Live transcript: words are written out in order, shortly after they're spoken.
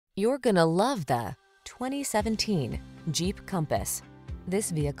You're gonna love the 2017 Jeep Compass. This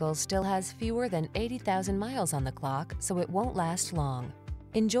vehicle still has fewer than 80,000 miles on the clock, so it won't last long.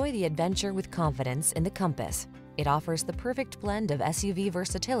 Enjoy the adventure with confidence in the Compass. It offers the perfect blend of SUV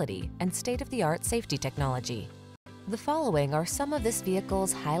versatility and state-of-the-art safety technology. The following are some of this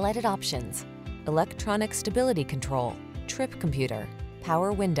vehicle's highlighted options: electronic stability control, trip computer,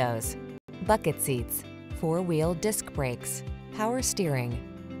 power windows, bucket seats, four-wheel disc brakes, power steering.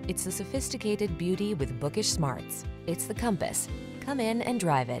 It's a sophisticated beauty with bookish smarts. It's the Compass. Come in and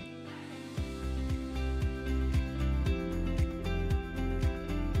drive it.